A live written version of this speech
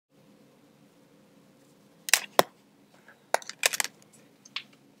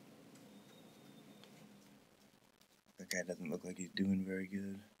guy doesn't look like he's doing very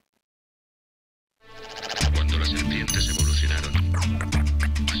good. Cuando las serpientes evolucionaron,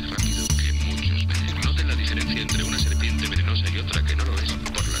 más rápido que muchos venenos. Noten la diferencia entre una serpiente venenosa y otra que no lo es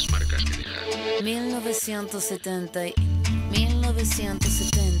por las marcas que deja. 1970,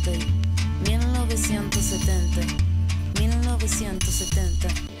 1970, 1970, 1970.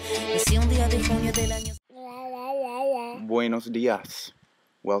 Nací un día de junio del año. Buenos días.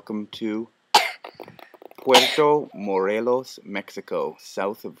 Welcome to Puerto Morelos, Mexico,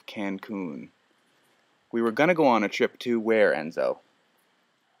 south of Cancun. We were going to go on a trip to where, Enzo?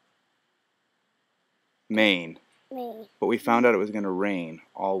 Maine. But we found out it was going to rain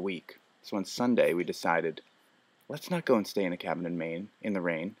all week. So on Sunday we decided, let's not go and stay in a cabin in Maine in the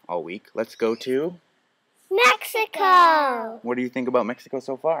rain all week. Let's go to Mexico! What do you think about Mexico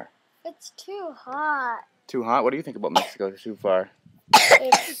so far? It's too hot. Too hot? What do you think about Mexico so far?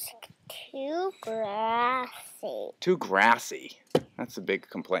 It's too grassy. Too grassy. That's a big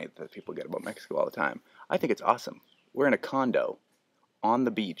complaint that people get about Mexico all the time. I think it's awesome. We're in a condo on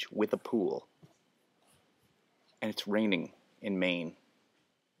the beach with a pool. And it's raining in Maine.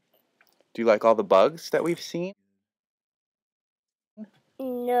 Do you like all the bugs that we've seen?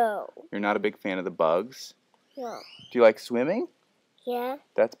 No. You're not a big fan of the bugs? No. Do you like swimming? Yeah?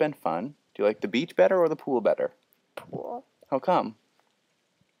 That's been fun. Do you like the beach better or the pool better? Pool. How come?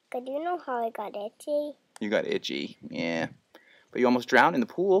 Because you know how I got itchy? You got itchy. Yeah. But you almost drowned in the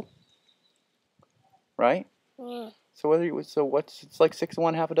pool. Right? Yeah. So it's like 6 of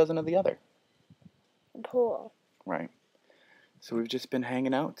one, half a dozen of the other. The pool. Right. So we've just been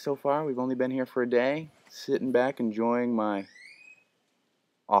hanging out so far. We've only been here for a day, sitting back, enjoying my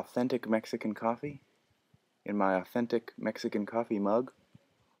authentic Mexican coffee in my authentic Mexican coffee mug.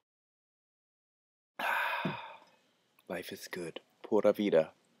 Life is good. Pura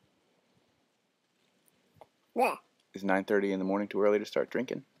vida. Yeah. Is 9:30 in the morning too early to start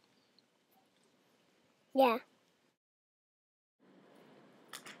drinking? Yeah.